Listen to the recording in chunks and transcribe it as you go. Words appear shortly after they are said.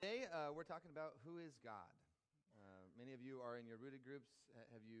we're talking about who is God. Many of you are in your rooted groups.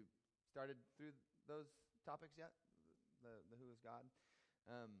 Have you started through those topics yet? The who is God?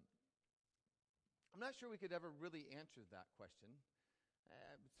 I'm not sure we could ever really answer that question.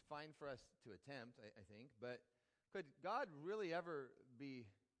 It's fine for us to attempt, I think, but could God really ever be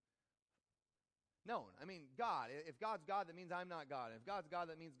known? I mean, God, if God's God, that means I'm not God. If God's God,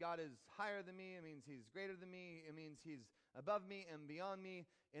 that means God is higher than me. It means he's greater than me. It means he's above me and beyond me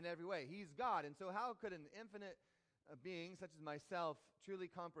in every way. He's God. And so how could an infinite being such as myself truly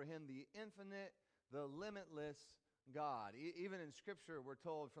comprehend the infinite, the limitless God? Even in Scripture, we're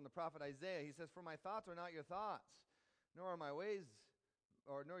told from the prophet Isaiah, he says, "For my thoughts are not your thoughts, nor are my ways,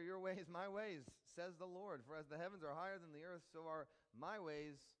 or nor your ways my ways, says the Lord. For as the heavens are higher than the earth, so are my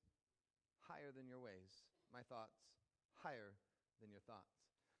ways higher than your ways, my thoughts higher than your thoughts."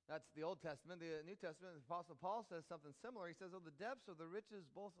 That's the Old Testament. The New Testament, the Apostle Paul says something similar. He says, "Oh, the depths of the riches,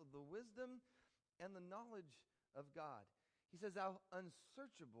 both of the wisdom and the knowledge of God." He says, "How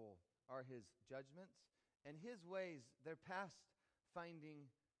unsearchable are his judgments, and his ways, they're past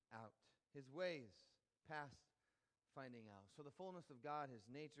finding out." His ways, past finding out. So the fullness of God, his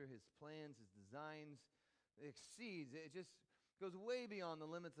nature, his plans, his designs, exceeds. It just goes way beyond the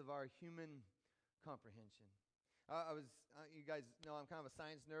limits of our human comprehension. You guys know I'm kind of a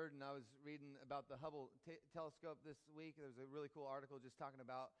science nerd, and I was reading about the Hubble telescope this week. There was a really cool article just talking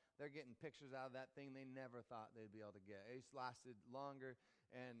about they're getting pictures out of that thing they never thought they'd be able to get. It's lasted longer,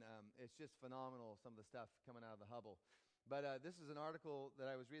 and it's just phenomenal, some of the stuff coming out of the Hubble. But this is an article that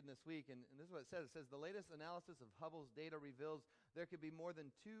I was reading this week, and this is what it says. It says, "The latest analysis of Hubble's data reveals there could be more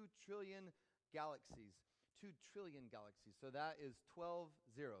than 2 trillion galaxies. 2 trillion galaxies. So that is 12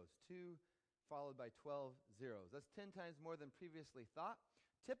 zeros. 2 followed by 12 zeros. That's 10 times more than previously thought.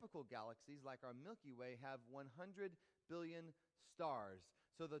 Typical galaxies, like our Milky Way, have 100 billion stars.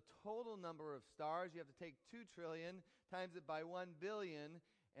 So the total number of stars, you have to take 2 trillion, times it by 1 billion,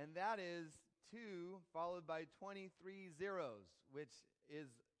 and that is 2 followed by 23 zeros, which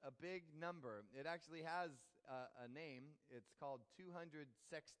is a big number. It actually has a name. It's called 200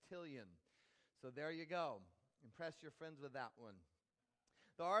 sextillion. So there you go. Impress your friends with that one.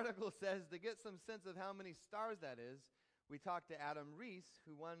 The article says, to get some sense of how many stars that is, we talked to Adam Rees,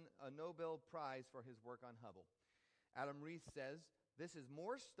 who won a Nobel Prize for his work on Hubble. Adam Rees says, "This is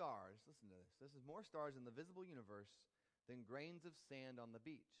more stars," listen to this is more stars in the visible universe than grains of sand on the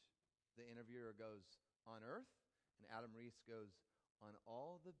beach. The interviewer goes, "On Earth?" And Adam Rees goes, "On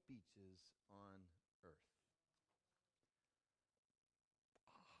all the beaches on Earth."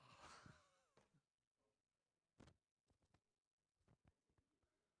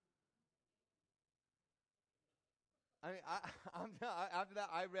 I mean, after that,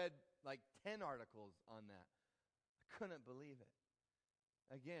 I read like 10 articles on that. I couldn't believe it.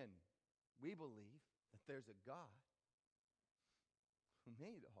 Again, we believe that there's a God who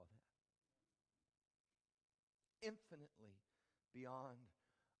made all that. Infinitely beyond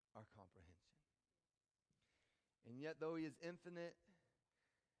our comprehension. And yet, though he is infinite,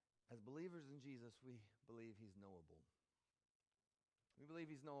 as believers in Jesus, we believe he's knowable. We believe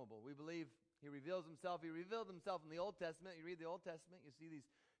he's knowable. We believe he reveals himself. He revealed himself in the Old Testament. You read the Old Testament, you see these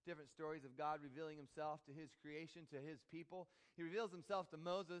different stories of God revealing himself to his creation, to his people. He reveals himself to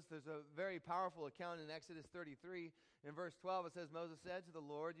Moses. There's a very powerful account in Exodus 33. In verse 12, it says, "Moses said to the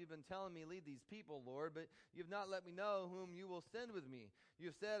Lord, 'You've been telling me, lead these people, Lord, but you've not let me know whom you will send with me. You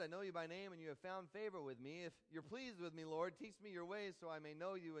have said, I know you by name, and you have found favor with me. If you're pleased with me, Lord, teach me your ways so I may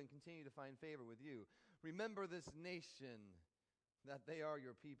know you and continue to find favor with you. Remember this nation, that they are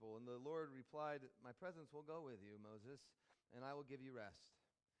your people.' And the Lord replied, 'My presence will go with you, Moses, and I will give you rest.'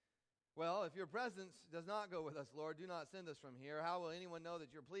 Well, if your presence does not go with us, Lord, do not send us from here. How will anyone know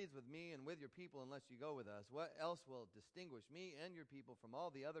that you're pleased with me and with your people unless you go with us? What else will distinguish me and your people from all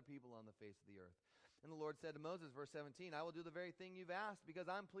the other people on the face of the earth?" And the Lord said to Moses, verse 17, "I will do the very thing you've asked, because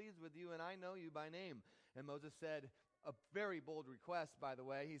I'm pleased with you and I know you by name." And Moses said, a very bold request, by the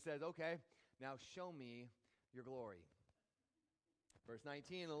way. He says, "Okay, now show me your glory." Verse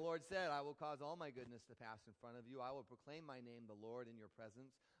 19, the Lord said, "I will cause all my goodness to pass in front of you. I will proclaim my name, the Lord, in your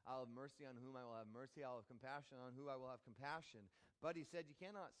presence. I'll have mercy on whom I will have mercy. I'll have compassion on whom I will have compassion." But he said, "You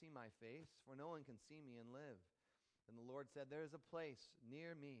cannot see my face, for no one can see me and live." And the Lord said, "There is a place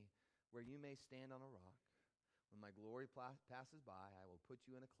near me where you may stand on a rock. When my glory passes by, I will put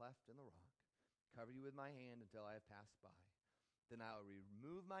you in a cleft in the rock, cover you with my hand until I have passed by. Then I will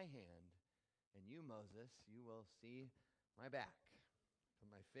remove my hand, and you, Moses, you will see my back. But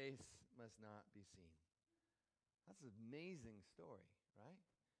my face must not be seen." That's an amazing story, right?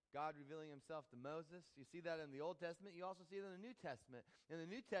 God revealing himself to Moses. You see that in the Old Testament. You also see it in the New Testament. In the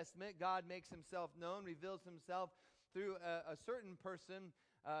New Testament, God makes himself known, reveals himself through a certain person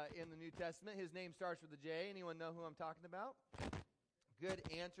in the New Testament. His name starts with a J. Anyone know who I'm talking about? Good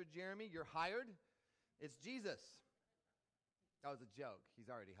answer, Jeremy. You're hired. It's Jesus. That was a joke. He's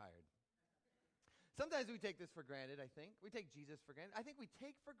already hired. Sometimes we take this for granted, I think. We take Jesus for granted. I think we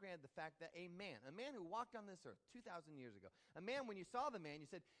take for granted the fact that a man who walked on this earth 2,000 years ago, a man, when you saw the man, you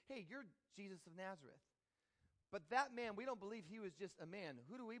said, hey, you're Jesus of Nazareth. But that man, we don't believe he was just a man.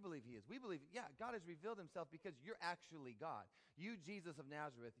 Who do we believe he is? We believe, yeah, God has revealed himself because you're actually God. You, Jesus of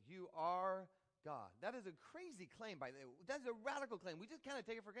Nazareth, you are God. That is a crazy claim. That's a radical claim. We just kind of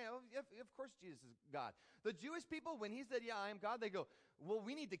take it for granted. Oh, of course Jesus is God. The Jewish people, when he said, yeah, I am God, they go, well,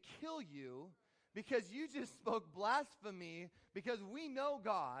 we need to kill you because you just spoke blasphemy, because we know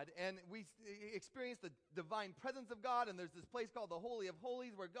God and we experience the divine presence of God, and there's this place called the Holy of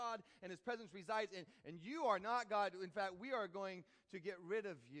Holies where God and his presence resides, and you are not God. In fact, we are going to get rid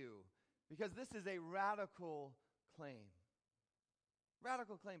of you, because this is a radical claim.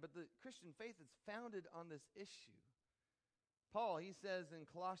 Radical claim, but the Christian faith is founded on this issue. Paul, he says in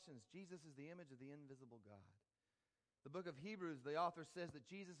Colossians, Jesus is the image of the invisible God. The book of Hebrews, the author says that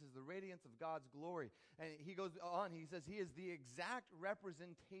Jesus is the radiance of God's glory. And he goes on, he says he is the exact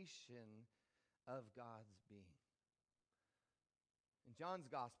representation of God's being. In John's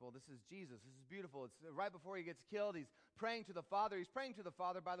gospel, this is Jesus. This is beautiful. It's right before he gets killed. He's praying to the Father. He's praying to the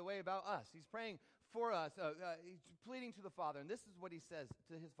Father, by the way, about us. He's praying for us. He's pleading to the Father. And this is what he says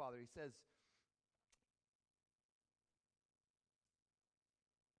to his Father. He says,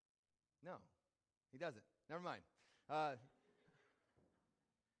 no, he doesn't. Never mind.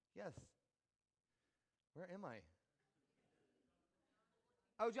 Yes. Where am I?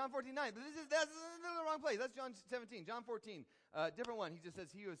 Oh, John 14:9. That's the wrong place. That's John 17. John 14, different one. He just says,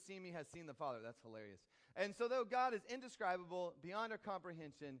 he who has seen me has seen the Father. That's hilarious. And so though God is indescribable, beyond our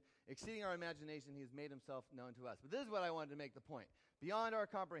comprehension, exceeding our imagination, he has made himself known to us. But this is what I wanted to make the point. Beyond our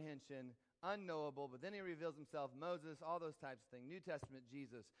comprehension, unknowable, but then he reveals himself, Moses, all those types of things, New Testament,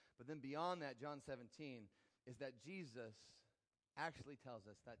 Jesus. But then beyond that, John 17, is that Jesus actually tells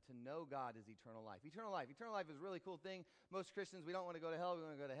us that to know God is eternal life. Eternal life. Eternal life is a really cool thing. Most Christians, we don't want to go to hell. We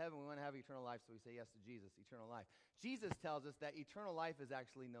want to go to heaven. We want to have eternal life, so we say yes to Jesus, eternal life. Jesus tells us that eternal life is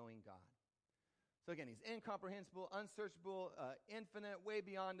actually knowing God. So again, he's incomprehensible, unsearchable, infinite, way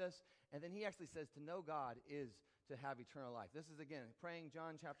beyond us. And then he actually says to know God is to have eternal life. This is, again, praying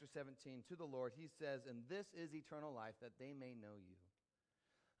John chapter 17 to the Lord. He says, and this is eternal life, that they may know you.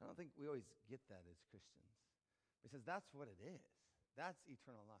 I don't think we always get that as Christians. He says that's what it is. That's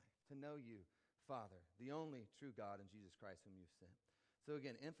eternal life, to know you, Father, the only true God, and Jesus Christ whom you've sent. So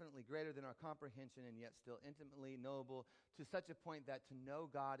again, infinitely greater than our comprehension, and yet still intimately knowable, to such a point that to know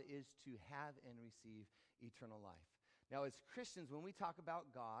God is to have and receive eternal life. Now, as Christians, when we talk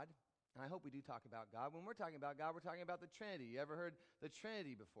about God, and I hope we do talk about God, when we're talking about God, we're talking about the Trinity. You ever heard the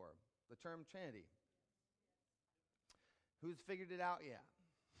Trinity before? The term Trinity. Who's figured it out yet?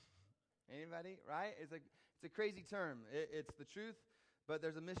 Anybody? Right? It's a crazy term. It's the truth, but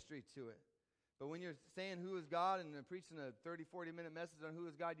there's a mystery to it. But when you're saying who is God and preaching a 30, 40-minute message on who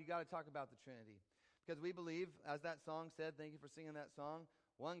is God, you got to talk about the Trinity. Because we believe, as that song said, thank you for singing that song,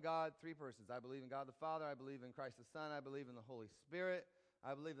 one God, three persons. I believe in God the Father. I believe in Christ the Son. I believe in the Holy Spirit.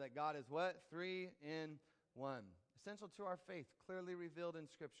 I believe that God is what? Three in one. Essential to our faith, clearly revealed in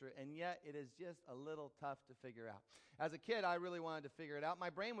Scripture, and yet it is just a little tough to figure out. As a kid, I really wanted to figure it out. My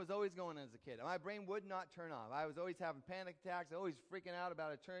brain was always going as a kid. My brain would not turn off. I was always having panic attacks, always freaking out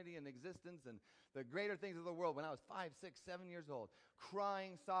about eternity and existence and the greater things of the world when I was 5, 6, 7 years old.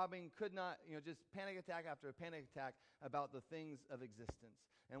 Crying, sobbing, could not, just panic attack after a panic attack about the things of existence.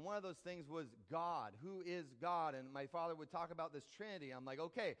 And one of those things was God. Who is God? And my father would talk about this Trinity. I'm like,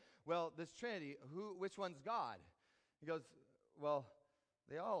 okay, well, this Trinity, which one's God? He goes, well,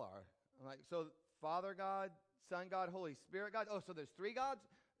 they all are. I'm like, so Father God, Son God, Holy Spirit God? Oh, so there's three gods?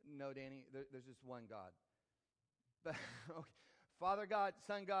 No, Danny, there's just one God. But okay. Father God,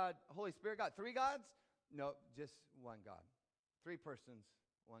 Son God, Holy Spirit God. Three gods? No, just one God. Three persons,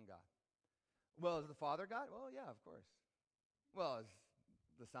 one God. Well, is the Father God? Well, yeah, of course. Well, is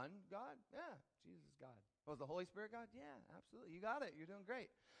the Son God? Yeah, Jesus is God. Well, is the Holy Spirit God? Yeah, absolutely. You got it. You're doing great.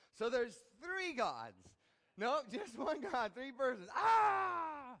 So there's three gods. No, just one God, three persons.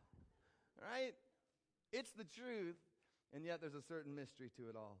 Ah! Right? It's the truth, and yet there's a certain mystery to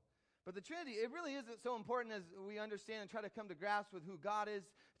it all. But the Trinity, it really isn't so important as we understand and try to come to grasp with who God is,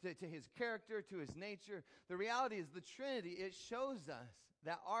 to his character, to his nature. The reality is the Trinity, it shows us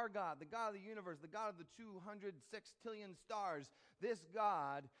that our God, the God of the universe, the God of the 206 trillion stars, this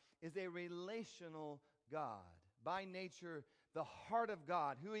God is a relational God. By nature, the heart of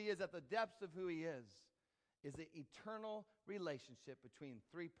God, who he is at the depths of who he is an eternal relationship between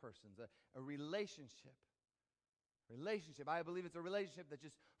three persons, a relationship. I believe it's a relationship that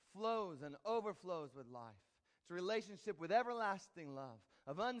just flows and overflows with life. It's a relationship with everlasting love,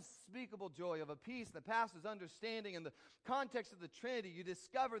 of unspeakable joy, of a peace that passes understanding. In the context of the Trinity, you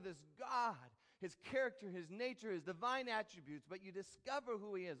discover this God, his character, his nature, his divine attributes, but you discover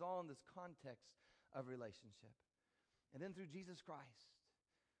who he is all in this context of relationship. And then through Jesus Christ,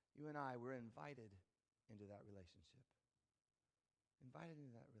 you and I were invited into that relationship. Invited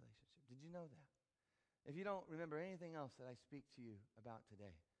into that relationship. Did you know that? If you don't remember anything else that I speak to you about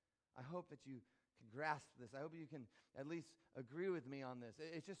today, I hope that you can grasp this. I hope you can at least agree with me on this.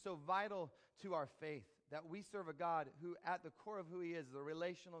 It's just so vital to our faith that we serve a God who at the core of who he is a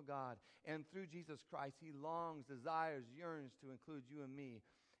relational God. And through Jesus Christ, he longs, desires, yearns to include you and me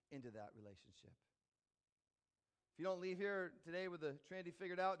into that relationship. If you don't leave here today with the Trinity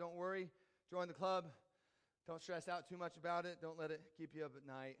figured out, don't worry. Join the club. Don't stress out too much about it. Don't let it keep you up at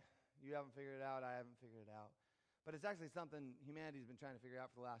night. You haven't figured it out. I haven't figured it out. But it's actually something humanity's been trying to figure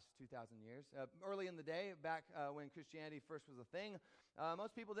out for the last 2,000 years. Early in the day, back when Christianity first was a thing,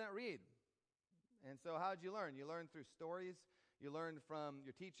 most people didn't read. And so how did you learn? You learned through stories. You learned from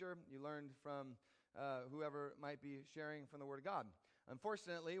your teacher. You learned from whoever might be sharing from the Word of God.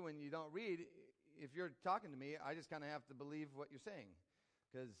 Unfortunately, when you don't read, if you're talking to me, I just kind of have to believe what you're saying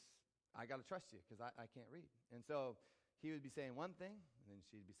because I got to trust you because I can't read. And so he would be saying one thing, and then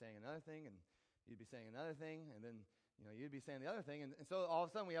she'd be saying another thing, and you'd be saying another thing, and then you'd be saying the other thing. And so all of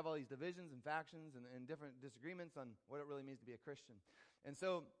a sudden we have all these divisions and factions and different disagreements on what it really means to be a Christian. And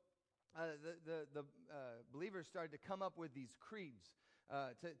so the believers started to come up with these creeds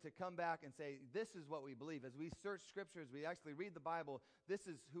to come back and say, this is what we believe. As we search scriptures, we actually read the Bible, this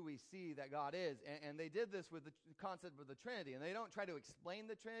is who we see that God is. And they did this with the concept of the Trinity. And they don't try to explain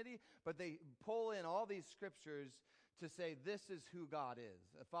the Trinity, but they pull in all these scriptures to say this is who God is,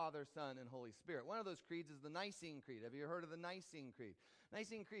 Father, Son, and Holy Spirit. One of those creeds is the Nicene Creed. Have you heard of the Nicene Creed?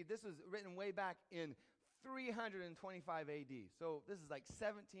 Nicene Creed, this was written way back in 325 AD. So this is like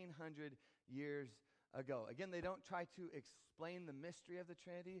 1,700 years ago. Again, they don't try to explain the mystery of the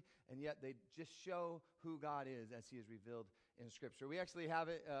Trinity, and yet they just show who God is as he is revealed in Scripture. We actually have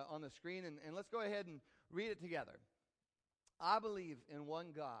it on the screen, and let's go ahead and read it together. I believe in one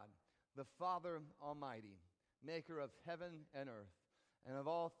God, the Father Almighty, maker of heaven and earth, and of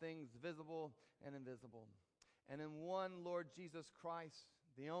all things visible and invisible, and in one Lord Jesus Christ,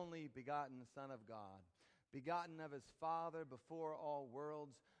 the only begotten Son of God, begotten of his Father before all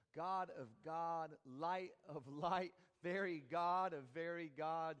worlds, God of God, light of light, very God of very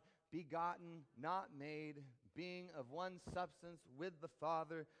God, begotten, not made, being of one substance with the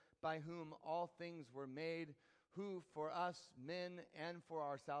Father, by whom all things were made, who for us men and for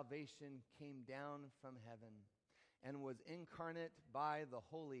our salvation came down from heaven, and was incarnate by the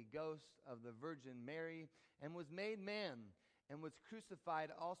Holy Ghost of the Virgin Mary, and was made man, and was crucified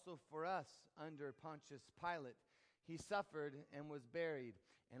also for us under Pontius Pilate. He suffered and was buried,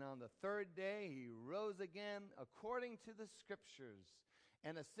 and on the third day he rose again according to the Scriptures,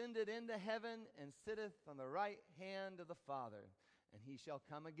 and ascended into heaven, and sitteth on the right hand of the Father. And he shall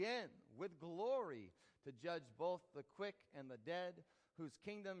come again with glory to judge both the quick and the dead, whose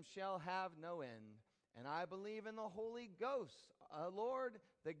kingdom shall have no end. And I believe in the Holy Ghost, a Lord,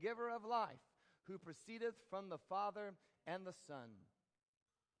 the giver of life, who proceedeth from the Father and the Son,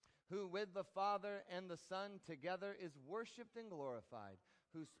 who with the Father and the Son together is worshipped and glorified,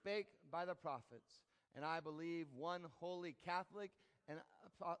 who spake by the prophets. And I believe one holy Catholic and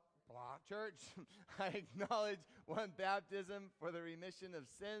church. I acknowledge one baptism for the remission of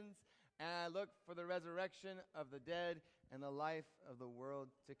sins, and I look for the resurrection of the dead and the life of the world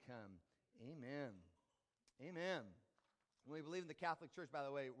to come. Amen. Amen. When we believe in the Catholic Church, by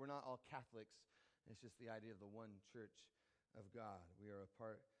the way, we're not all Catholics. It's just the idea of the one church of God. We are a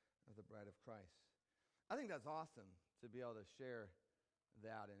part of the bride of Christ. I think that's awesome to be able to share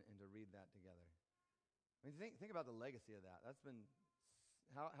that and to read that together. I mean, think about the legacy of that. That's been,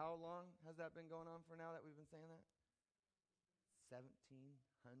 how long has that been going on for now that we've been saying that?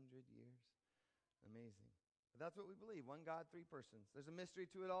 1,700 years. Amazing. But that's what we believe. One God, three persons. There's a mystery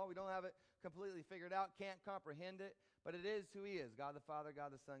to it all. We don't have it completely figured out, can't comprehend it, but it is who he is, God the Father,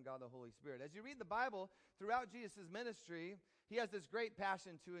 God the Son, God the Holy Spirit. As you read the Bible, throughout Jesus' ministry, He has this great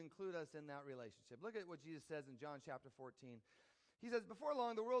passion to include us in that relationship. Look at what Jesus says in John chapter 14. He says, before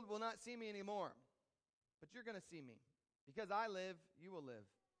long, the world will not see me anymore, but you're going to see me. Because I live, you will live.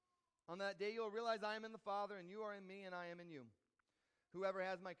 On that day, you'll realize I am in the Father, and you are in me, and I am in you. Whoever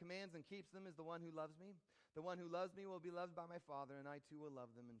has my commands and keeps them is the one who loves me. The one who loves me will be loved by my Father, and I too will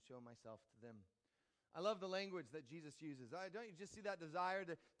love them and show myself to them. I love the language that Jesus uses. Don't you just see that desire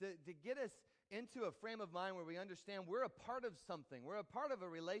to get us into a frame of mind where we understand we're a part of something. We're a part of a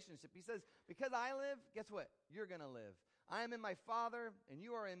relationship. He says, because I live, guess what? You're going to live. I am in my Father, and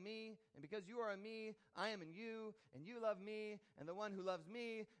you are in me, and because you are in me, I am in you, and you love me, and the one who loves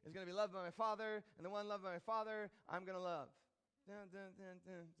me is going to be loved by my Father, and the one loved by my Father, I'm going to love. Dun, dun, dun,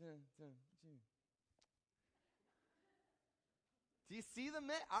 dun, dun, dun, dun. Do you see the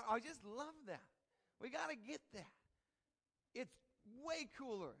I just love that. We got to get that. It's way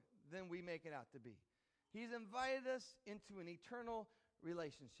cooler than we make it out to be. He's invited us into an eternal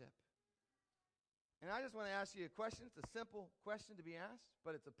relationship. And I just want to ask you a question. It's a simple question to be asked,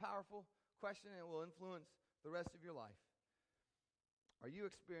 but it's a powerful question, and it will influence the rest of your life. Are you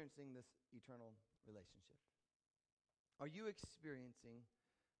experiencing this eternal relationship? Are you experiencing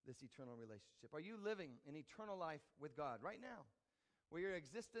this eternal relationship? Are you living an eternal life with God right now? Where your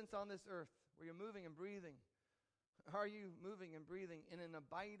existence on this earth, where you're moving and breathing, are you moving and breathing in an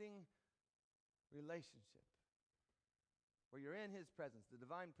abiding relationship? Where you're in His presence, the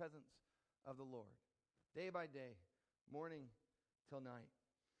divine presence of the Lord. Day by day, morning till night.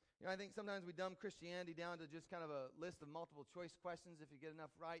 You know, I think sometimes we dumb Christianity down to just kind of a list of multiple choice questions. If you get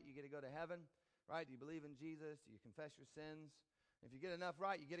enough right, you get to go to heaven. Right? Do you believe in Jesus? Do you confess your sins? If you get enough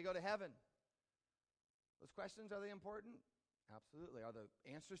right, you get to go to heaven. Those questions, are they important? Absolutely. Are the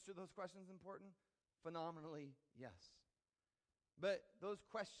answers to those questions important? Phenomenally, yes. But those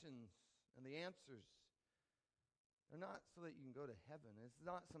questions and the answers, they're not so that you can go to heaven. It's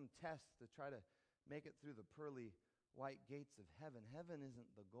not some test to try to make it through the pearly white gates of heaven. Heaven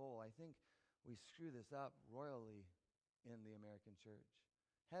isn't the goal. I think we screw this up royally in the American church.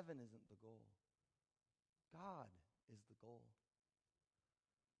 Heaven isn't the goal. God is the goal.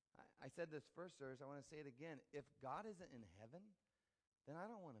 I said this first service. I want to say it again. If God isn't in heaven, then I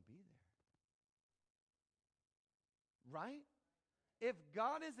don't want to be there. Right? If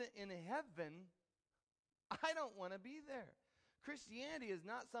God isn't in heaven, I don't want to be there. Christianity is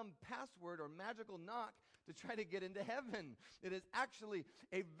not some password or magical knock to try to get into heaven. It is actually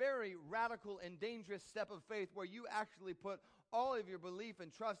a very radical and dangerous step of faith where you actually put all of your belief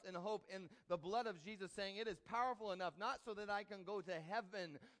and trust and hope in the blood of Jesus, saying it is powerful enough, not so that I can go to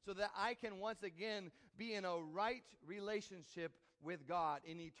heaven, so that I can once again be in a right relationship with God,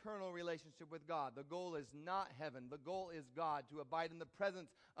 an eternal relationship with God. The goal is not heaven. The goal is God, to abide in the presence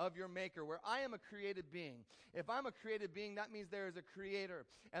of your Maker, where I am a created being. If I'm a created being, that means there is a Creator.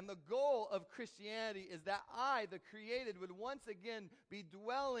 And the goal of Christianity is that I, the created, would once again be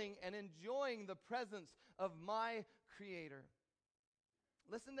dwelling and enjoying the presence of my Creator.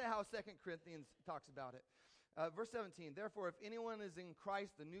 Listen to how 2 Corinthians talks about it. Verse 17, therefore, if anyone is in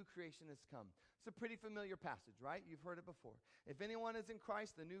Christ, the new creation has come. It's a pretty familiar passage, right? You've heard it before. If anyone is in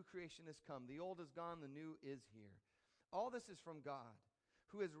Christ, the new creation has come. The old is gone, the new is here. All this is from God,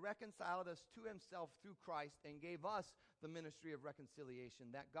 who has reconciled us to Himself through Christ and gave us the ministry of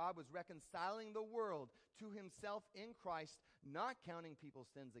reconciliation, that God was reconciling the world to Himself in Christ, not counting people's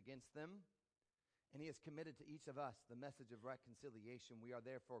sins against them. And He has committed to each of us the message of reconciliation. We are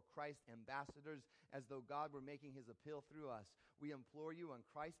therefore Christ's ambassadors, as though God were making His appeal through us. We implore you on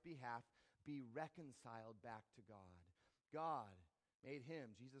Christ's behalf, be reconciled back to God. God made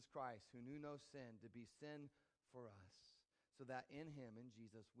Him, Jesus Christ, who knew no sin, to be sin for us, so that in Him, in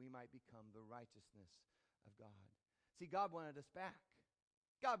Jesus, we might become the righteousness of God. See, God wanted us back.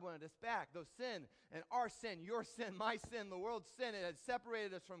 God wanted us back. Though sin and our sin, your sin, my sin, the world's sin, it had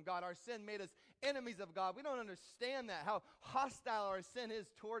separated us from God. Our sin made us enemies of God. We don't understand that, how hostile our sin is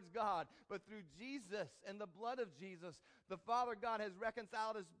towards God. But through Jesus and the blood of Jesus, the Father God has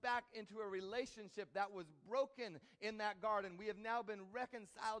reconciled us back into a relationship that was broken in that garden. We have now been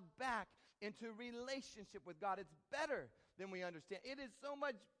reconciled back into relationship with God. It's better than we understand. It is so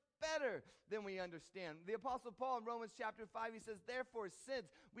much better than we understand. The Apostle Paul in Romans chapter 5, he says, therefore, since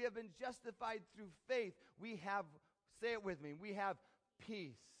we have been justified through faith, we have, say it with me, we have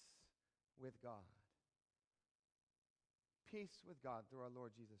peace with God. Peace with God through our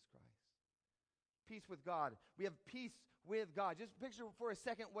Lord Jesus Christ. Peace with God. We have peace with God. Just picture for a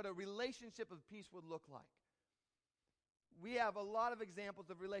second what a relationship of peace would look like. We have a lot of examples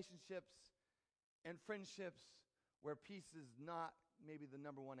of relationships and friendships where peace is not maybe the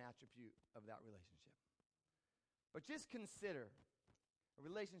number one attribute of that relationship. But just consider a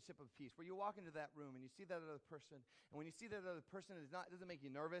relationship of peace where you walk into that room and you see that other person, and when you see that other person, it doesn't make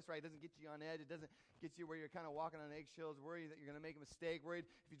you nervous, right? It doesn't get you on edge. It doesn't get you where you're kind of walking on eggshells, worried that you're going to make a mistake, worried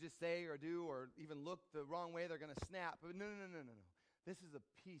if you just say or do or even look the wrong way, they're going to snap. But no. This is a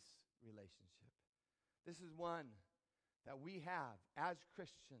peace relationship. This is one that we have as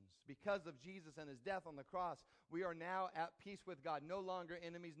Christians. Because of Jesus and his death on the cross, we are now at peace with God. No longer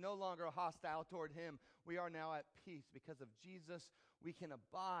enemies, no longer hostile toward him. We are now at peace. Because of Jesus, we can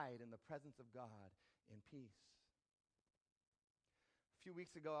abide in the presence of God in peace. A few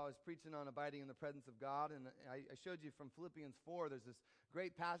weeks ago, I was preaching on abiding in the presence of God, and I showed you from Philippians 4. There's this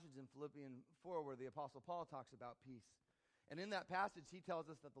great passage in Philippians 4 where the Apostle Paul talks about peace. And in that passage, he tells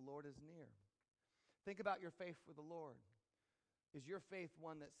us that the Lord is near. Think about your faith with the Lord. Is your faith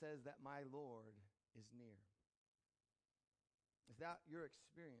one that says that my Lord is near? Is that your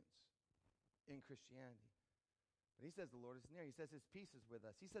experience in Christianity? But he says the Lord is near. He says his peace is with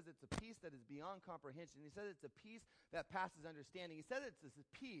us. He says it's a peace that is beyond comprehension. He says it's a peace that passes understanding. He says it's a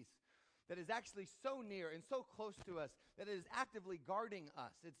peace that is actually so near and so close to us that it is actively guarding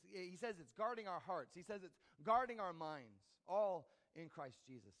us. He says it's guarding our hearts. He says it's guarding our minds, all in Christ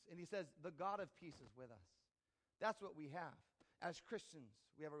Jesus. And he says the God of peace is with us. That's what we have. As Christians,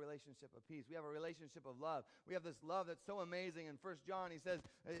 we have a relationship of peace. We have a relationship of love. We have this love that's so amazing. In 1 John, he says,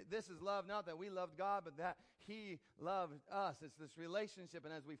 this is love, not that we loved God, but that he loved us. It's this relationship,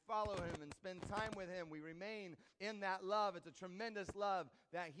 and as we follow him and spend time with him, we remain in that love. It's a tremendous love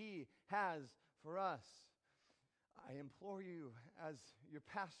that he has for us. I implore you, as your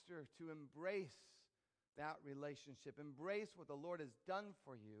pastor, to embrace that relationship. Embrace what the Lord has done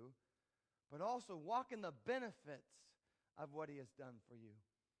for you, but also walk in the benefits of what he has done for you.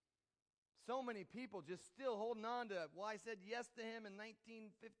 So many people just still holding on to, well, I said yes to him in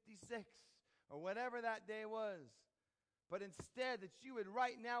 1956 or whatever that day was. But instead that you would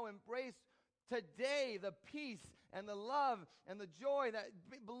right now embrace today the peace and the love and the joy that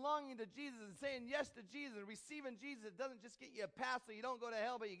belonging to Jesus and saying yes to Jesus and receiving Jesus. It doesn't just get you a pass so you don't go to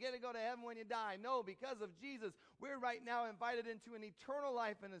hell, but you get to go to heaven when you die. No, because of Jesus, we're right now invited into an eternal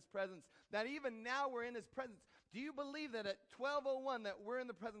life in his presence, that even now we're in his presence. Do you believe that at 12:01 that we're in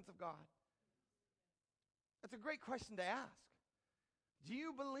the presence of God? That's a great question to ask. Do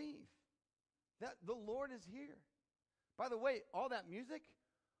you believe that the Lord is here? By the way, all that music,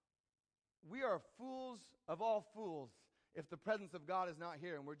 we are fools of all fools if the presence of God is not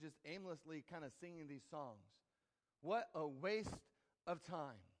here and we're just aimlessly kind of singing these songs. What a waste of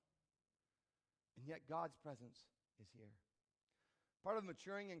time. And yet God's presence is here. Part of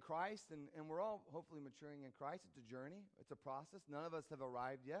maturing in Christ, and we're all hopefully maturing in Christ, it's a journey, it's a process. None of us have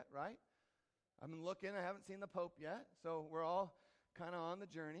arrived yet, right? I've been looking, I haven't seen the Pope yet, so we're all kind of on the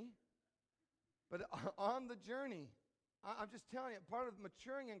journey. But on the journey, I'm just telling you, part of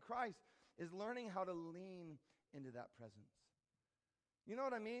maturing in Christ is learning how to lean into that presence. You know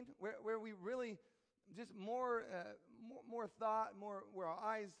what I mean? Where we really just more thought, more where our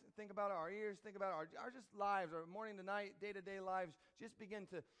eyes think about it, our ears think about it, our just lives, our morning to night, day-to-day lives, just begin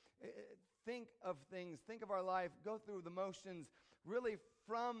to think of things, think of our life, go through the motions, really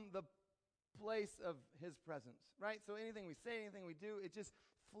from the place of his presence, right? So anything we say, anything we do, it just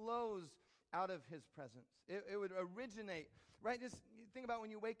flows out of his presence. It would originate, right? Just think about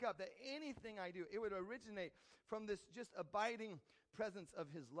when you wake up, that anything I do, it would originate from this just abiding presence of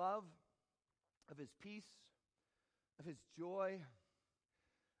his love, of his peace, of his joy,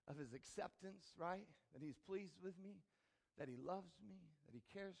 of his acceptance, right? That he's pleased with me, that he loves me, that he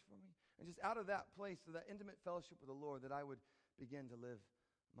cares for me. And just out of that place, to that intimate fellowship with the Lord, that I would begin to live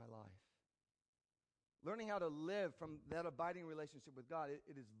my life. Learning how to live from that abiding relationship with God,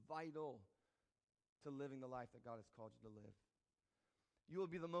 it is vital to living the life that God has called you to live. You will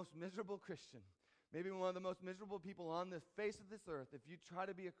be the most miserable Christian, maybe one of the most miserable people on the face of this earth, if you try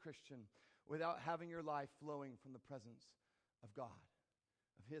to be a Christian without having your life flowing from the presence of God,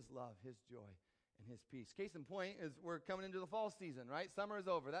 of his love, his joy, and his peace. Case in point is we're coming into the fall season, right? Summer is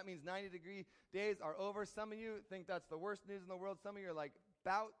over. That means 90-degree days are over. Some of you think that's the worst news in the world. Some of you are like,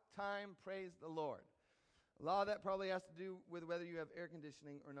 about time, praise the Lord. A lot of that probably has to do with whether you have air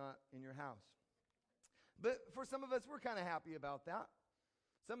conditioning or not in your house. But for some of us, we're kind of happy about that.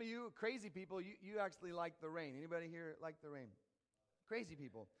 Some of you crazy people, you actually like the rain. Anybody here like the rain? Crazy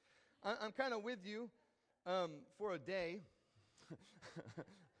people. I'm kind of with you for a day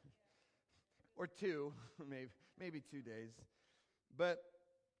or two, maybe 2 days. But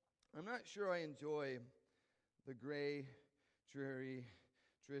I'm not sure I enjoy the gray, dreary,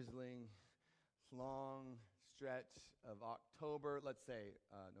 drizzling, long stretch of October, let's say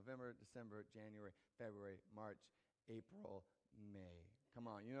November, December, January, February, March, April, May. Come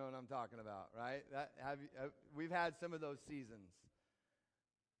on, you know what I'm talking about, right? We've had some of those seasons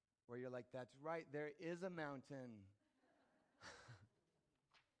where you're like, that's right, there is a mountain.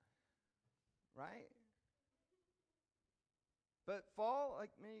 Right? But fall, like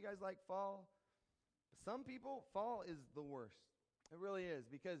many of you guys like fall. Some people, fall is the worst. It really is,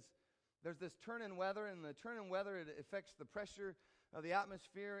 because there's this turn in weather, and the turn in weather, it affects the pressure of the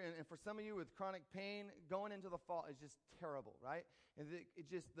atmosphere, and for some of you with chronic pain, going into the fall is just terrible, right? And it's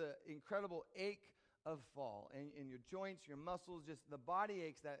just the incredible ache of fall, and in your joints, your muscles, just the body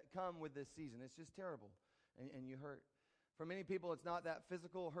aches that come with this season. It's just terrible, and you hurt. For many people, it's not that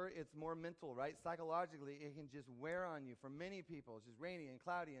physical hurt, it's more mental, right? Psychologically, it can just wear on you. For many people, it's just rainy and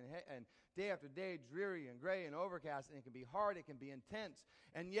cloudy and day after day, dreary and gray and overcast, and it can be hard, it can be intense.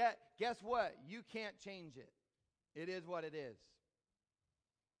 And yet, guess what? You can't change it. It is what it is.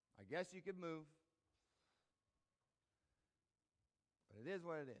 I guess you could move, but it is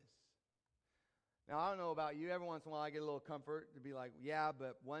what it is. Now, I don't know about you. Every once in a while, I get a little comfort to be like, yeah,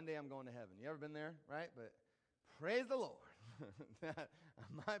 but one day I'm going to heaven. You ever been there, right? But praise the Lord. I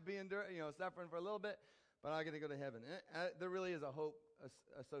might be suffering for a little bit, but I get to go to heaven. There really is a hope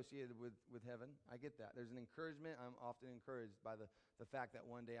associated with heaven. I get that. There's an encouragement. I'm often encouraged by the fact that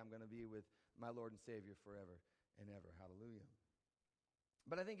one day I'm going to be with my Lord and Savior forever and ever. Hallelujah.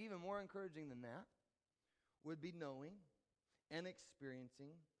 But I think even more encouraging than that would be knowing and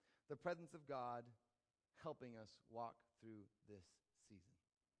experiencing the presence of God helping us walk through this season.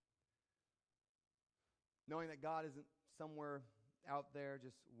 Knowing that God isn't somewhere out there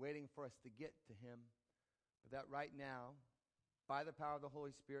just waiting for us to get to Him, but that right now, by the power of the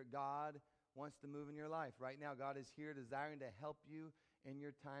Holy Spirit, God wants to move in your life. Right now, God is here desiring to help you in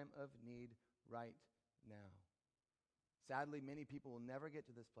your time of need right now. Sadly, many people will never get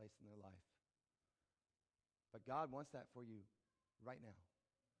to this place in their life. But God wants that for you right now.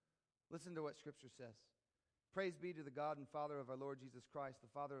 Listen to what Scripture says. Praise be to the God and Father of our Lord Jesus Christ,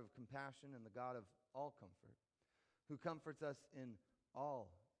 the Father of compassion and the God of all comfort, who comforts us in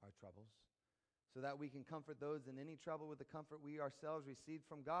all our troubles, so that we can comfort those in any trouble with the comfort we ourselves received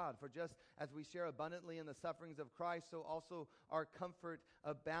from God. For just as we share abundantly in the sufferings of Christ, so also our comfort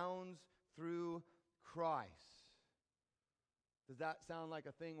abounds through Christ. Does that sound like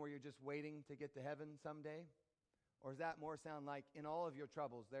a thing where you're just waiting to get to heaven someday? Or does that more sound like in all of your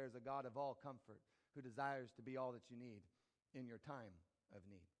troubles, there's a God of all comfort who desires to be all that you need in your time of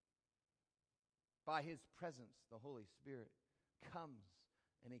need? By His presence, the Holy Spirit comes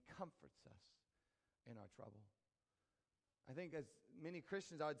and He comforts us in our trouble. I think as many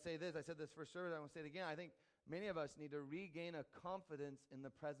Christians, I would say this, I said this first service, I want to say it again, I think many of us need to regain a confidence in the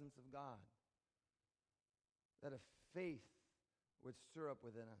presence of God. That a faith would stir up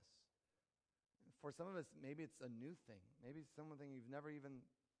within us. For some of us, maybe it's a new thing. Maybe it's something you've never even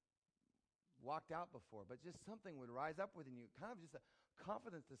walked out before, but just something would rise up within you, kind of just a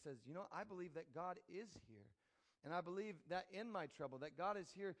confidence that says, I believe that God is here. And I believe that in my trouble, that God is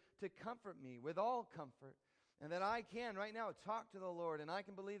here to comfort me with all comfort. And that I can right now talk to the Lord, and I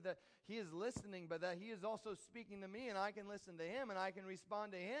can believe that He is listening, but that He is also speaking to me, and I can listen to Him, and I can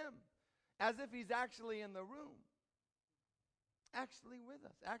respond to Him as if He's actually in the room, actually with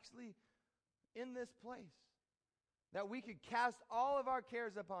us, actually in this place. That we could cast all of our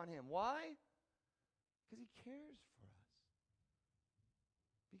cares upon Him. Why? Because He cares for us.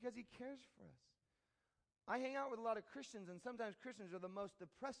 Because He cares for us. I hang out with a lot of Christians, and sometimes Christians are the most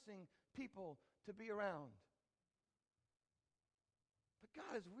depressing people to be around. But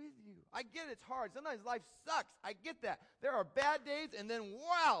God is with you. I get it's hard. Sometimes life sucks. I get that. There are bad days, and then,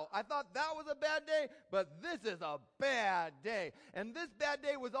 wow, I thought that was a bad day, but this is a bad day. And this bad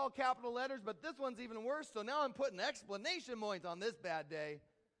day was all capital letters, but this one's even worse, so now I'm putting exclamation points on this bad day.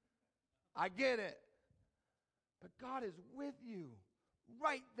 I get it. But God is with you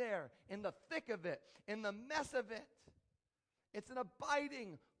right there in the thick of it, in the mess of it. It's an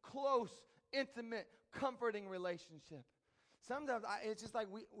abiding, close, intimate, comforting relationship. Sometimes it's just like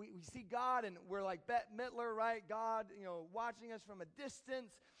we see God and we're like Bette Midler, right? God, watching us from a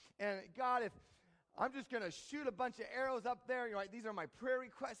distance. And God, if I'm just going to shoot a bunch of arrows up there, these are my prayer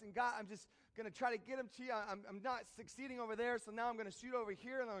requests. And God, I'm just going to try to get them to you. I'm not succeeding over there, so now I'm going to shoot over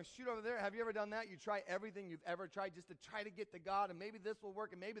here and I'm going to shoot over there. Have you ever done that? You try everything you've ever tried just to try to get to God, and maybe this will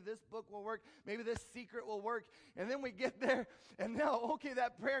work, and maybe this book will work, maybe this secret will work. And then we get there, and now, okay,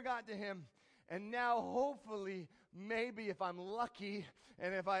 that prayer got to Him. And now, hopefully, maybe if I'm lucky,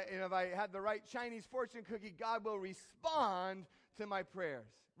 and if I had the right Chinese fortune cookie, God will respond to my prayers,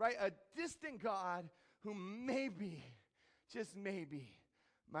 right? A distant God who maybe, just maybe,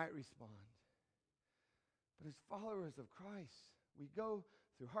 might respond. But as followers of Christ, we go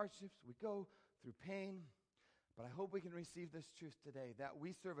through hardships, we go through pain, but I hope we can receive this truth today, that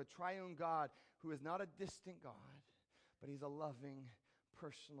we serve a triune God who is not a distant God, but he's a loving,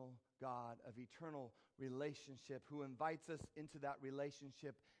 personal God of eternal relationship who invites us into that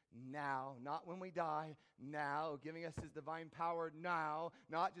relationship now, not when we die, now, giving us his divine power now,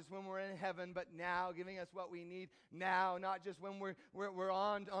 not just when we're in heaven, but now, giving us what we need now, not just when we're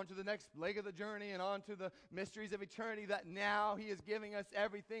on to the next leg of the journey and on to the mysteries of eternity, that now he is giving us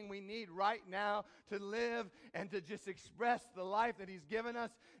everything we need right now to live and to just express the life that he's given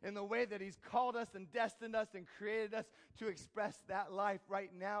us in the way that he's called us and destined us and created us to express that life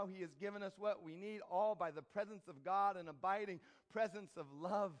right now. He has given us what we need, all by the presence of God, an abiding presence of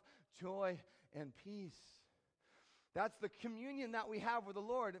love, joy, and peace. That's the communion that we have with the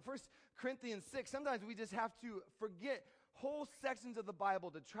Lord. In 1 Corinthians 6, sometimes we just have to forget whole sections of the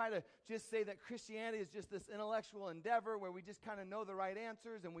Bible to try to just say that Christianity is just this intellectual endeavor where we just kind of know the right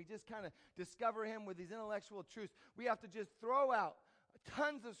answers and we just kind of discover him with these intellectual truths. We have to just throw out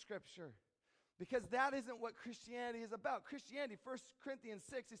tons of scripture, because that isn't what Christianity is about. Christianity, 1 Corinthians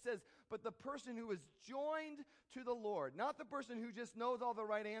 6, he says, but the person who is joined to the Lord, not the person who just knows all the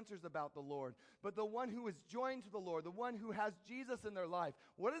right answers about the Lord, but the one who is joined to the Lord, the one who has Jesus in their life.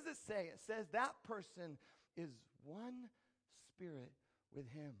 What does it say? It says that person is one spirit with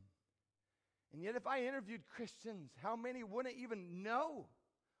him. And yet if I interviewed Christians, how many wouldn't even know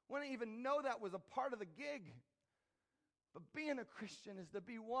that was a part of the gig? But being a Christian is to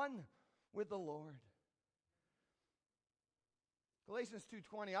be one with the Lord. Galatians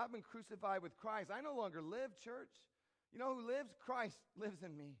 2:20, I've been crucified with Christ. I no longer live, church. You know who lives? Christ lives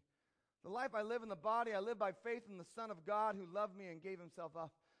in me. The life I live in the body, I live by faith in the Son of God who loved me and gave himself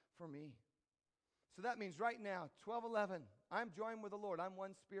up for me. So that means right now, 12:11, I'm joined with the Lord. I'm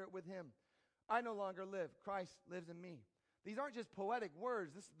one spirit with him. I no longer live. Christ lives in me. These aren't just poetic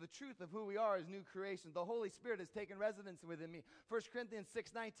words. This is the truth of who we are as new creations. The Holy Spirit has taken residence within me. 1 Corinthians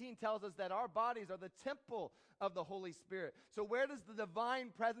 6:19 tells us that our bodies are the temple of the Holy Spirit. So where does the divine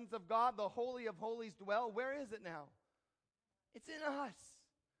presence of God, the Holy of Holies, dwell? Where is it now? It's in us.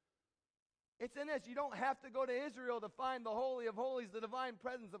 It's in us. You don't have to go to Israel to find the Holy of Holies, the divine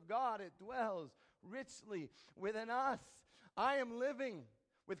presence of God. It dwells richly within us. I am living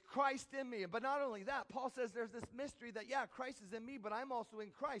with Christ in me. But not only that, Paul says there's this mystery that, yeah, Christ is in me, but I'm also in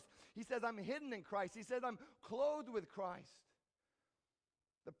Christ. He says I'm hidden in Christ. He says I'm clothed with Christ.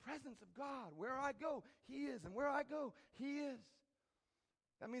 The presence of God. Where I go, he is. And where I go, he is.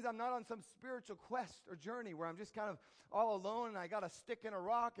 That means I'm not on some spiritual quest or journey where I'm just kind of all alone and I got a stick in a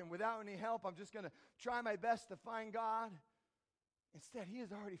rock and without any help, I'm just going to try my best to find God. Instead, he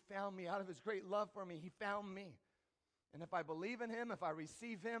has already found me. Out of his great love for me, he found me. And if I believe in him, if I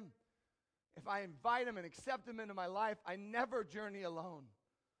receive him, if I invite him and accept him into my life, I never journey alone.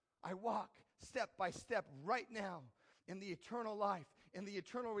 I walk step by step right now in the eternal life, in the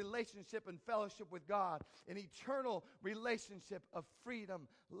eternal relationship and fellowship with God, an eternal relationship of freedom,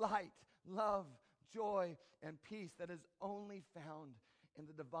 light, love, joy, and peace that is only found in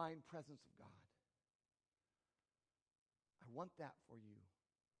the divine presence of God. I want that for you.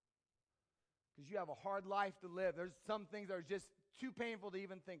 Because you have a hard life to live. There's some things that are just too painful to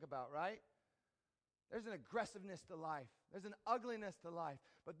even think about, right? There's an aggressiveness to life. There's an ugliness to life.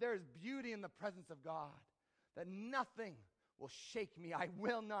 But there's beauty in the presence of God. That nothing will shake me. I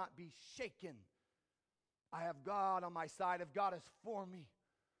will not be shaken. I have God on my side. If God is for me,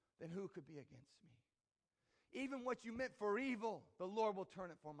 then who could be against me? Even what you meant for evil, the Lord will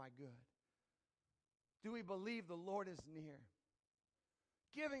turn it for my good. Do we believe the Lord is near?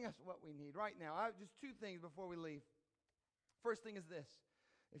 Giving us what we need right now. Just two things before we leave. First thing is this.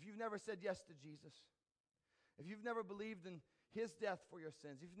 If you've never said yes to Jesus, if you've never believed in his death for your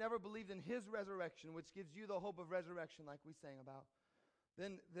sins, if you've never believed in his resurrection, which gives you the hope of resurrection like we sang about,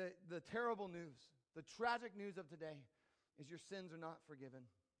 then the terrible news, the tragic news of today is your sins are not forgiven.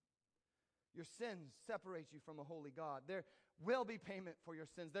 Your sins separate you from a holy God. There will be payment for your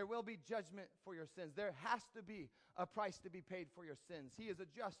sins. There will be judgment for your sins. There has to be a price to be paid for your sins. He is a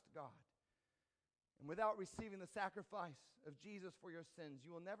just God. And without receiving the sacrifice of Jesus for your sins,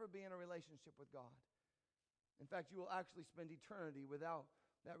 you will never be in a relationship with God. In fact, you will actually spend eternity without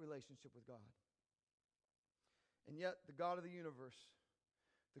that relationship with God. And yet, the God of the universe,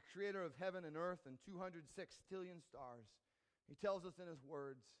 the creator of heaven and earth and 206 stillion stars, he tells us in his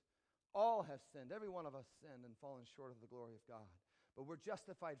words, all have sinned. Every one of us sinned and fallen short of the glory of God. But we're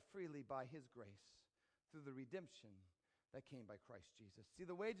justified freely by his grace through the redemption that came by Christ Jesus. See,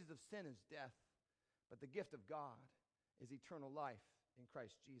 the wages of sin is death, But the gift of God is eternal life in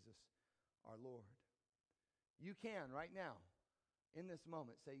Christ Jesus our Lord. You can right now, in this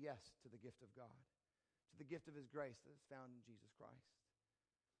moment, say yes to the gift of God, to the gift of his grace that is found in Jesus Christ.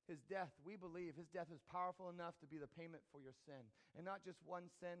 His death, we believe, his death is powerful enough to be the payment for your sin. And not just one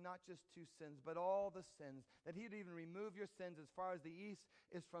sin, not just two sins, but all the sins. That he would even remove your sins as far as the east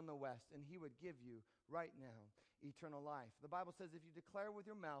is from the west. And he would give you, right now, eternal life. The Bible says if you declare with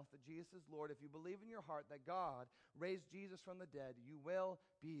your mouth that Jesus is Lord, if you believe in your heart that God raised Jesus from the dead, you will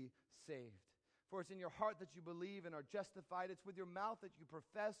be saved. For it's in your heart that you believe and are justified. It's with your mouth that you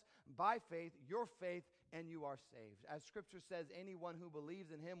profess by faith, your faith, and you are saved. As Scripture says, anyone who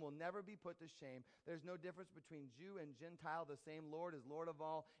believes in him will never be put to shame. There's no difference between Jew and Gentile. The same Lord is Lord of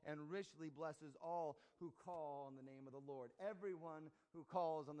all and richly blesses all who call on the name of the Lord. Everyone who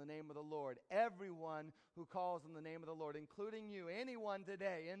calls on the name of the Lord. Everyone who calls on the name of the Lord, including you. Anyone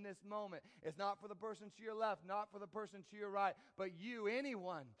today in this moment. It's not for the person to your left, not for the person to your right, but you,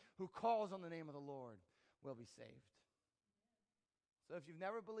 anyone who calls on the name of the Lord will be saved. So if you've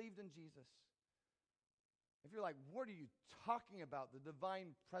never believed in Jesus, if you're like, what are you talking about? The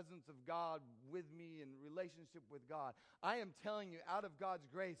divine presence of God with me and relationship with God. I am telling you, out of God's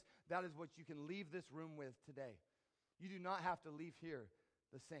grace, that is what you can leave this room with today. You do not have to leave here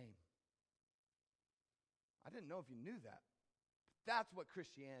the same. I didn't know if you knew that. But that's what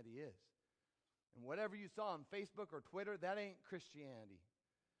Christianity is. And whatever you saw on Facebook or Twitter, that ain't Christianity.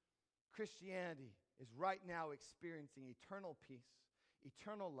 Christianity is right now experiencing eternal peace,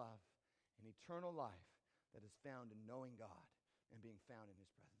 eternal love, and eternal life that is found in knowing God and being found in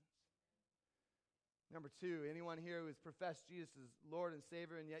his presence. Number two, anyone here who has professed Jesus as Lord and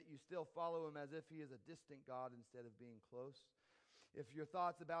Savior and yet you still follow him as if he is a distant God instead of being close. If your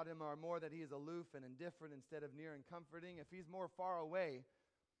thoughts about him are more that he is aloof and indifferent instead of near and comforting. If he's more far away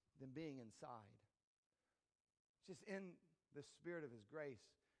than being inside. Just in the spirit of his grace,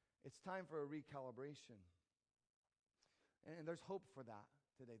 it's time for a recalibration. And there's hope for that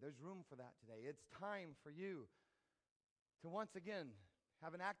today. There's room for that today. It's time for you to once again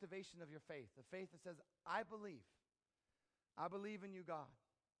have an activation of your faith. The faith that says, I believe. I believe in you, God.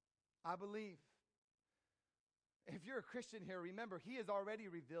 I believe. If you're a Christian here, remember, he has already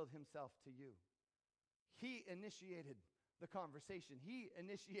revealed himself to you. He initiated the conversation. He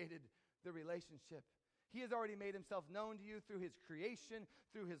initiated the relationship. He has already made himself known to you through his creation,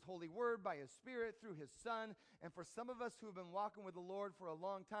 through his holy word, by his Spirit, through his Son. And for some of us who have been walking with the Lord for a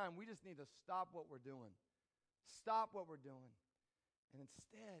long time, we just need to stop what we're doing. Stop what we're doing. And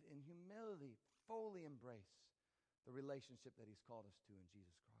instead, in humility, fully embrace the relationship that he's called us to in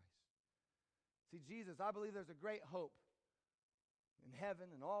Jesus Christ. See, Jesus, I believe there's a great hope in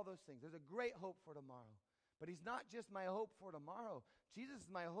heaven and all those things. There's a great hope for tomorrow. But he's not just my hope for tomorrow. Jesus is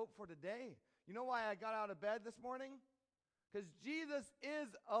my hope for today. You know why I got out of bed this morning? Because Jesus is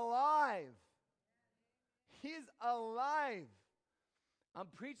alive. He's alive. I'm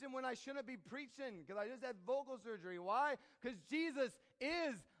preaching when I shouldn't be preaching because I just had vocal surgery. Why? Because Jesus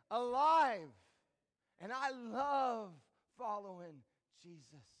is alive. And I love following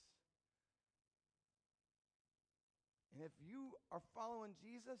Jesus. And if you are following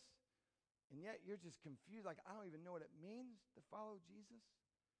Jesus and yet you're just confused, like I don't even know what it means to follow Jesus,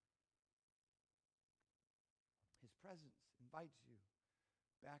 his presence invites you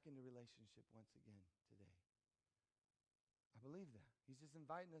back into relationship once again today. I believe that. He's just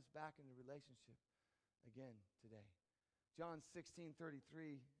inviting us back into relationship again today. John 16:33.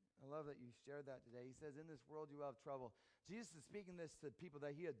 I love that you shared that today. He says, in this world you will have trouble. Jesus is speaking this to people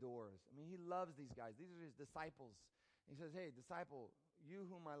that he adores. I mean, he loves these guys. These are his disciples. He says, hey, disciple, you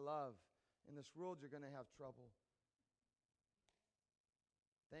whom I love, in this world you're going to have trouble.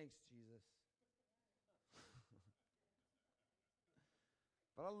 Thanks, Jesus.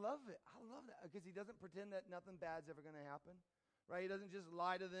 But I love it. I love that because he doesn't pretend that nothing bad's ever going to happen. Right? He doesn't just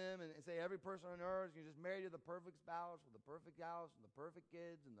lie to them and say every person on earth, you're just married to the perfect spouse with the perfect house and the perfect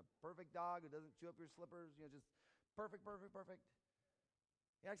kids and the perfect dog who doesn't chew up your slippers, just perfect, perfect, perfect.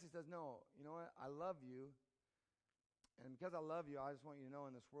 He actually says, no, you know what? I love you. And because I love you, I just want you to know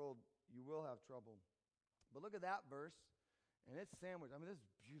in this world you will have trouble. But look at that verse, and it's sandwiched. I mean, this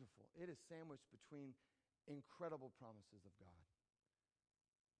is beautiful. It is sandwiched between incredible promises of God.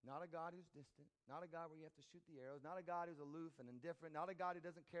 Not a God who's distant, not a God where you have to shoot the arrows, not a God who's aloof and indifferent, not a God who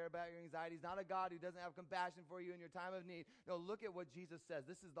doesn't care about your anxieties, not a God who doesn't have compassion for you in your time of need. No, look at what Jesus says.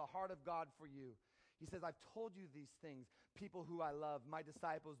 This is the heart of God for you. He says, I've told you these things, people who I love, my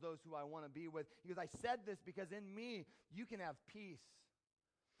disciples, those who I want to be with. He goes, I said this because in me you can have peace.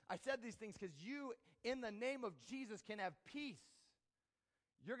 I said these things because you, in the name of Jesus, can have peace.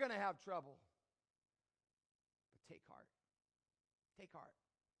 You're going to have trouble. take heart. Take heart.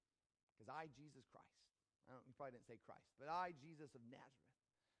 Because I, Jesus Christ, you probably didn't say Christ, but I, Jesus of Nazareth,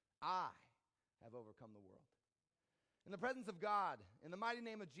 I have overcome the world. In the presence of God, in the mighty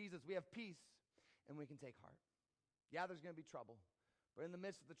name of Jesus, we have peace and we can take heart. Yeah, there's going to be trouble. But in the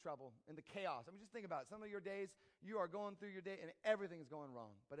midst of the trouble, in the chaos, I mean, just think about it. Some of your days, you are going through your day and everything is going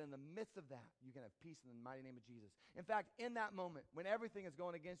wrong. But in the midst of that, you can have peace in the mighty name of Jesus. In fact, in that moment, when everything is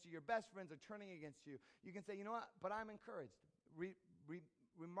going against you, your best friends are turning against you, you can say, you know what, but I'm encouraged.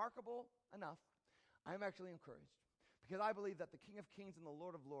 Remarkable enough, I'm actually encouraged. Because I believe that the King of Kings and the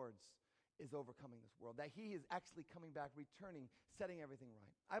Lord of Lords is overcoming this world. That he is actually coming back, returning, setting everything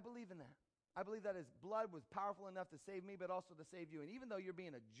right. I believe in that. I believe that his blood was powerful enough to save me, but also to save you. And even though you're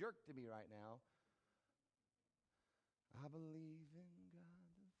being a jerk to me right now, I believe in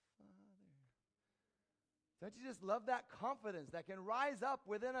God the Father. Don't you just love that confidence that can rise up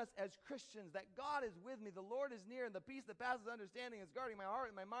within us as Christians, that God is with me, the Lord is near, and the peace that passes understanding is guarding my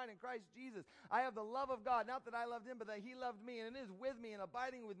heart and my mind in Christ Jesus. I have the love of God, not that I loved him, but that he loved me, and it is with me and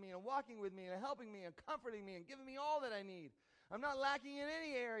abiding with me and walking with me and helping me and comforting me and giving me all that I need. I'm not lacking in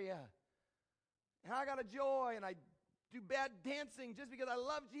any area. And I got a joy, and I do bad dancing just because I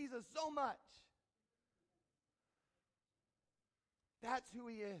love Jesus so much. That's who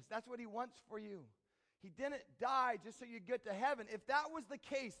he is. That's what he wants for you. He didn't die just so you get to heaven. If that was the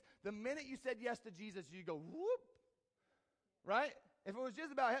case, the minute you said yes to Jesus, you'd go, whoop. Right? If it was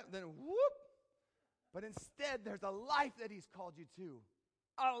just about heaven, then whoop. But instead, there's a life that he's called you to.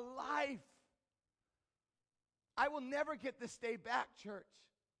 A life. I will never get this day back, church.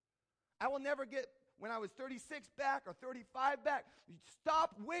 I will never get, when I was 36 back or 35 back.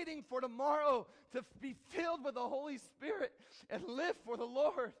 Stop waiting for tomorrow to be filled with the Holy Spirit and live for the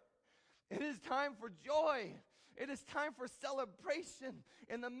Lord. It is time for joy. It is time for celebration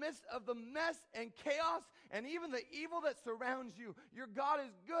in the midst of the mess and chaos and even the evil that surrounds you. Your God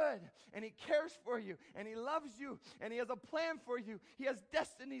is good, and he cares for you, and he loves you, and he has a plan for you. He has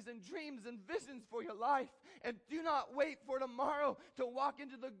destinies and dreams and visions for your life. And do not wait for tomorrow to walk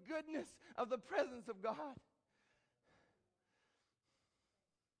into the goodness of the presence of God.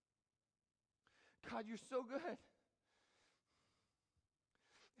 God, you're so good.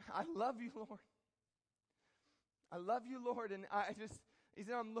 I love you, Lord. I love you, Lord. And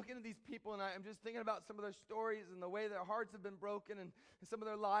I'm looking at these people, and I'm just thinking about some of their stories and the way their hearts have been broken, and some of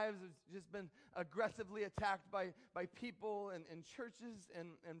their lives have just been aggressively attacked by people and churches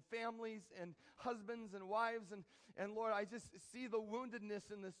and families and husbands and wives. And Lord, I just see the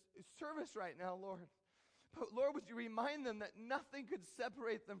woundedness in this service right now, Lord. But Lord, would you remind them that nothing could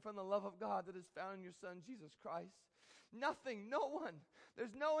separate them from the love of God that is found in your Son, Jesus Christ. Nothing, no one.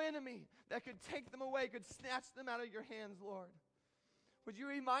 There's no enemy that could take them away, could snatch them out of your hands, Lord. Would you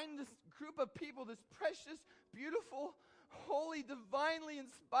remind this group of people, this precious, beautiful, holy, divinely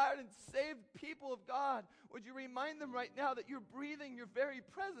inspired and saved people of God, would you remind them right now that you're breathing your very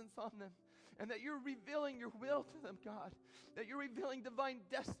presence on them, and that you're revealing your will to them, God, that you're revealing divine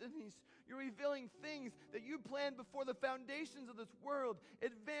destinies, you're revealing things that you planned before the foundations of this world,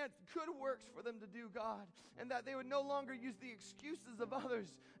 advanced good works for them to do, God, and that they would no longer use the excuses of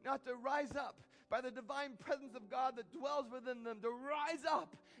others not to rise up by the divine presence of God that dwells within them, to rise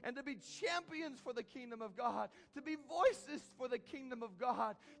up and to be champions for the kingdom of God, to be voices for the kingdom of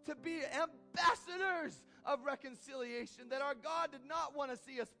God, to be ambassadors of reconciliation, that our God did not want to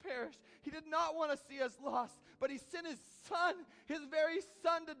see us perish. He did not want to see us lost, but he sent his Son, his very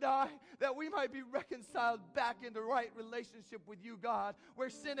Son, to die that we might be reconciled back into right relationship with you, God, where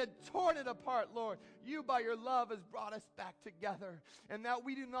sin had torn it apart, Lord. You, by your love, has brought us back together, and that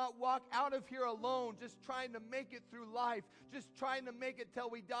we do not walk out of here alone just trying to make it through life, just trying to make it till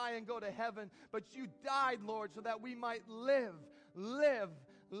we die and go to heaven, but you died, Lord, so that we might live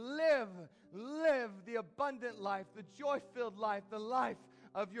the abundant life, the joy-filled life, the life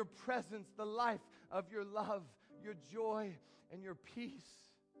of your presence, the life of your love, your joy, and your peace.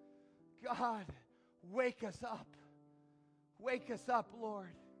 God, wake us up. Wake us up,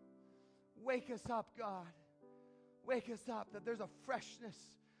 Lord. Wake us up, God. Wake us up, that there's a freshness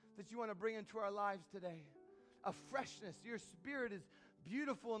that you want to bring into our lives today. A freshness. Your Spirit is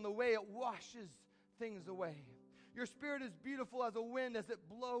beautiful in the way it washes things away. Your Spirit is beautiful as a wind as it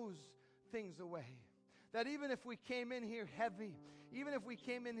blows things away. That even if we came in here heavy, even if we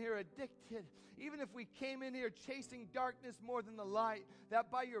came in here addicted, even if we came in here chasing darkness more than the light,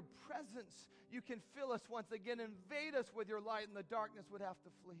 that by your presence you can fill us once again, invade us with your light, and the darkness would have to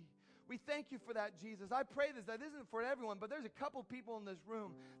flee. We thank you for that, Jesus. I pray this, that isn't for everyone, but there's a couple people in this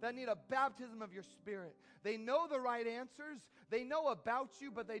room that need a baptism of your Spirit. They know the right answers. They know about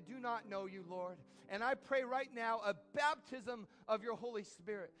you, but they do not know you, Lord. And I pray right now a baptism of your Holy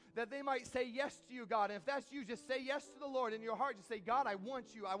Spirit, that they might say yes to you, God. And if that's you, just say yes to the Lord in your heart. Just say, God, I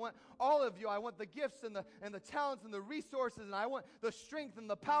want you. I want all of you. I want the gifts and the talents and the resources, and I want the strength and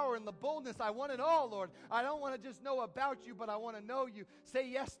the power and the boldness. I want it all, Lord. I don't want to just know about you, but I want to know you. Say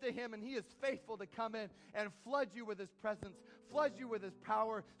yes to him, and he is faithful to come in and flood you with his presence, flood you with his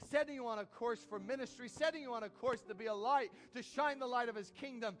power, setting you on a course for ministry, setting you on a course to be a light, to shine the light of his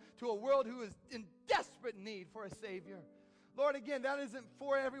kingdom to a world who is in desperate need for a Savior. Lord, again, that isn't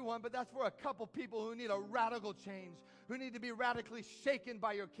for everyone, but that's for a couple people who need a radical change, who need to be radically shaken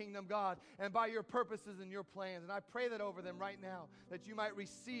by your kingdom, God, and by your purposes and your plans. And I pray that over them right now, that you might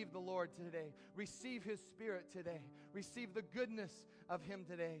receive the Lord today, receive his Spirit today, receive the goodness of him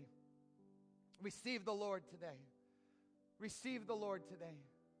today. Receive the Lord today. Receive the Lord today.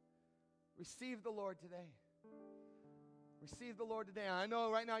 Receive the Lord today. Receive the Lord today. I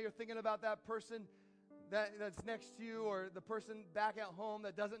know right now you're thinking about that person that's next to you, or the person back at home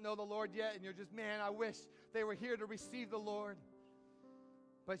that doesn't know the Lord yet, and you're just, man, I wish they were here to receive the Lord.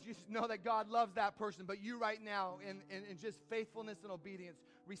 But you know that God loves that person. But you right now, in just faithfulness and obedience,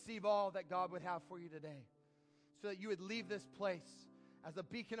 receive all that God would have for you today, so that you would leave this place as a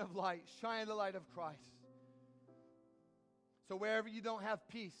beacon of light, shine the light of Christ. So wherever you don't have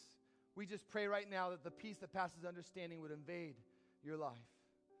peace, we just pray right now that the peace that passes understanding would invade your life.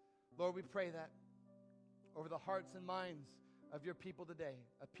 Lord, we pray that over the hearts and minds of your people today,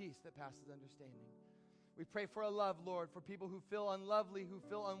 a peace that passes understanding. We pray for a love, Lord, for people who feel unlovely, who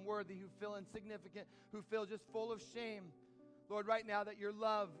feel unworthy, who feel insignificant, who feel just full of shame. Lord, right now that your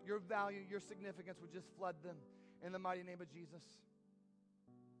love, your value, your significance would just flood them in the mighty name of Jesus.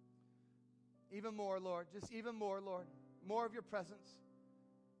 Even more, Lord, just even more, Lord, more of your presence.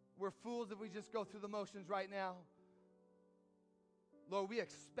 We're fools if we just go through the motions right now. Lord, we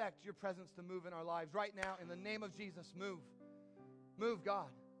expect your presence to move in our lives right now. In the name of Jesus, move. Move, God.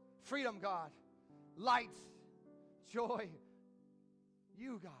 Freedom, God. Light. Joy.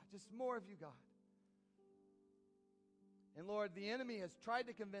 You, God. Just more of you, God. And Lord, the enemy has tried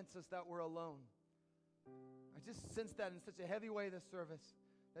to convince us that we're alone. I just sense that in such a heavy way this service,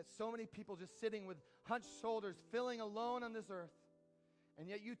 that so many people just sitting with hunched shoulders, feeling alone on this earth. And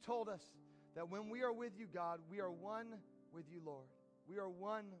yet you told us that when we are with you, God, we are one with you, Lord. We are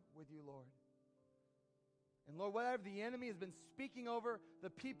one with you, Lord. And Lord, whatever the enemy has been speaking over the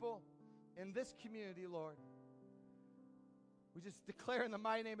people in this community, Lord, we just declare in the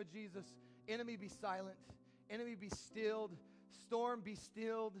mighty name of Jesus, enemy be silent, enemy be stilled, storm be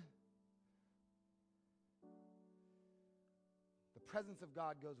stilled. The presence of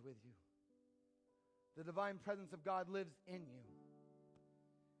God goes with you. The divine presence of God lives in you.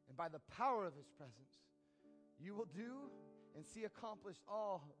 And by the power of his presence, you will do and see accomplished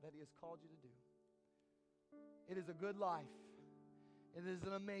all that he has called you to do. It is a good life. It is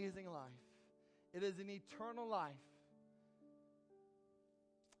an amazing life. It is an eternal life